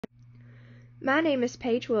My name is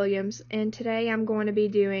Paige Williams, and today I'm going to be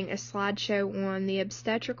doing a slideshow on the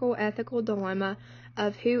obstetrical ethical dilemma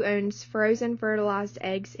of who owns frozen fertilized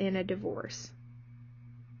eggs in a divorce.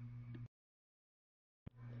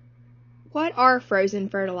 What are frozen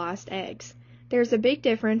fertilized eggs? There's a big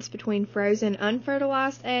difference between frozen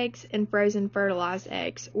unfertilized eggs and frozen fertilized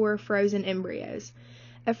eggs, or frozen embryos.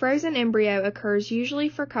 A frozen embryo occurs usually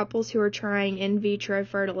for couples who are trying in vitro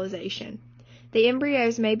fertilization. The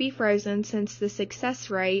embryos may be frozen since the success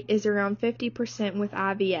rate is around 50% with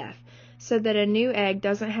IVF, so that a new egg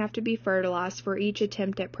doesn't have to be fertilized for each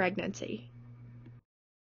attempt at pregnancy.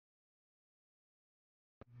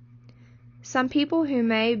 Some people who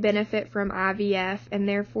may benefit from IVF and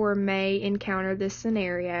therefore may encounter this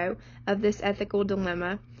scenario of this ethical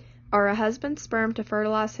dilemma are a husband's sperm to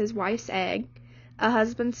fertilize his wife's egg, a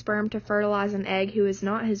husband's sperm to fertilize an egg who is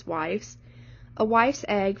not his wife's, a wife's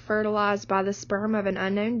egg fertilized by the sperm of an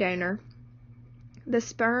unknown donor, the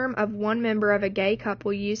sperm of one member of a gay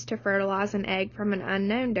couple used to fertilize an egg from an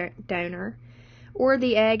unknown donor, or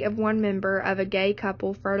the egg of one member of a gay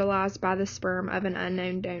couple fertilized by the sperm of an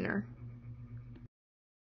unknown donor.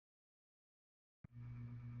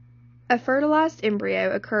 A fertilized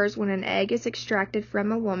embryo occurs when an egg is extracted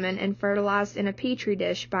from a woman and fertilized in a petri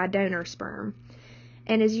dish by donor sperm,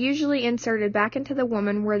 and is usually inserted back into the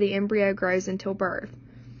woman where the embryo grows until birth.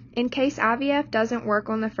 In case IVF doesn't work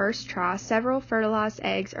on the first try, several fertilized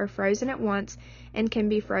eggs are frozen at once and can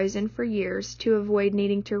be frozen for years to avoid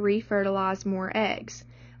needing to refertilize more eggs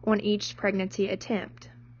on each pregnancy attempt.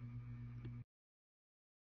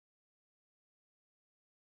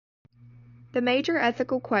 The major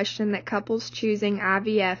ethical question that couples choosing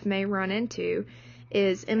IVF may run into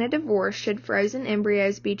is, in a divorce, should frozen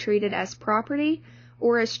embryos be treated as property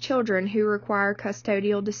or as children who require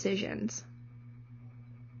custodial decisions?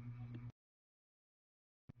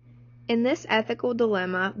 In this ethical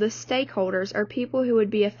dilemma, the stakeholders are people who would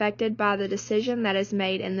be affected by the decision that is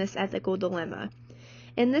made in this ethical dilemma.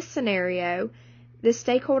 In this scenario, the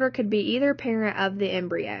stakeholder could be either parent of the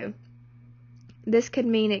embryo. This could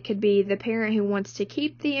mean it could be the parent who wants to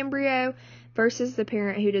keep the embryo versus the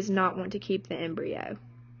parent who does not want to keep the embryo.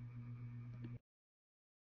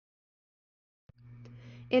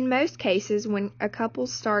 In most cases, when a couple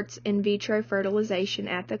starts in vitro fertilization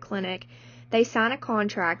at the clinic, they sign a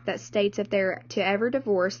contract that states if they're to ever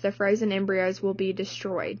divorce, the frozen embryos will be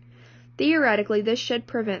destroyed. Theoretically, this should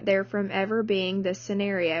prevent there from ever being this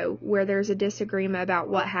scenario where there's a disagreement about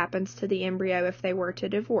what happens to the embryo if they were to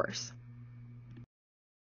divorce.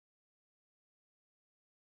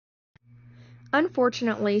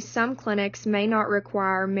 Unfortunately, some clinics may not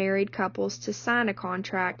require married couples to sign a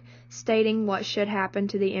contract stating what should happen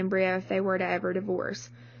to the embryo if they were to ever divorce.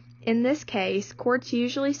 In this case, courts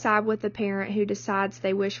usually side with the parent who decides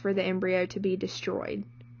they wish for the embryo to be destroyed.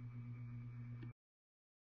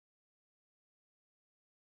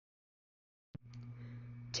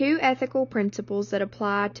 Two ethical principles that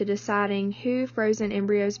apply to deciding who frozen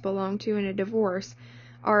embryos belong to in a divorce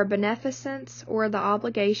are beneficence, or the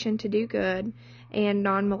obligation to do good, and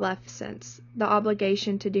non-maleficence, the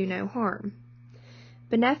obligation to do no harm.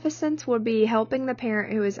 Beneficence would be helping the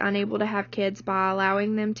parent who is unable to have kids by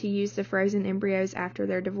allowing them to use the frozen embryos after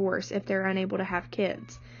their divorce if they're unable to have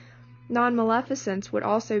kids. Non-maleficence would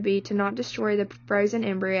also be to not destroy the frozen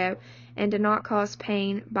embryo and to not cause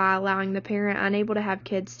pain by allowing the parent unable to have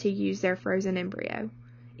kids to use their frozen embryo,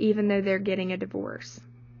 even though they're getting a divorce.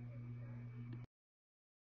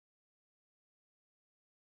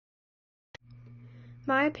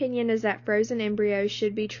 My opinion is that frozen embryos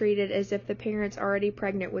should be treated as if the parent's already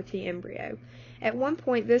pregnant with the embryo. At one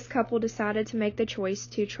point, this couple decided to make the choice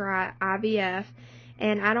to try IVF,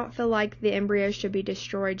 and I don't feel like the embryos should be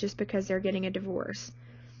destroyed just because they're getting a divorce.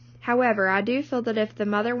 However, I do feel that if the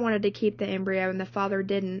mother wanted to keep the embryo and the father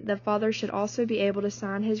didn't, the father should also be able to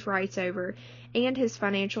sign his rights over and his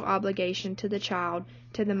financial obligation to the child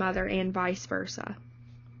to the mother and vice versa.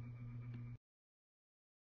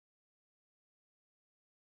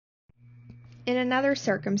 In another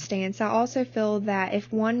circumstance, I also feel that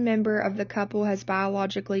if one member of the couple has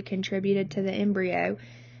biologically contributed to the embryo,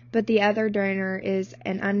 but the other donor is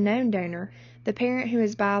an unknown donor, the parent who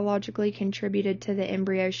has biologically contributed to the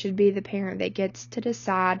embryo should be the parent that gets to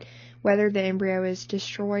decide whether the embryo is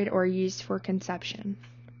destroyed or used for conception.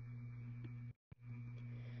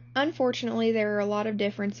 Unfortunately, there are a lot of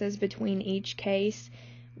differences between each case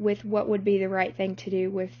with what would be the right thing to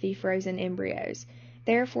do with the frozen embryos.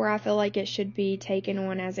 Therefore, I feel like it should be taken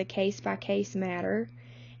on as a case-by-case matter,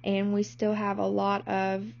 and we still have a lot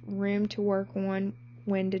of room to work on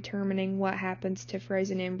when determining what happens to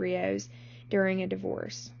frozen embryos during a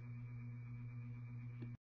divorce.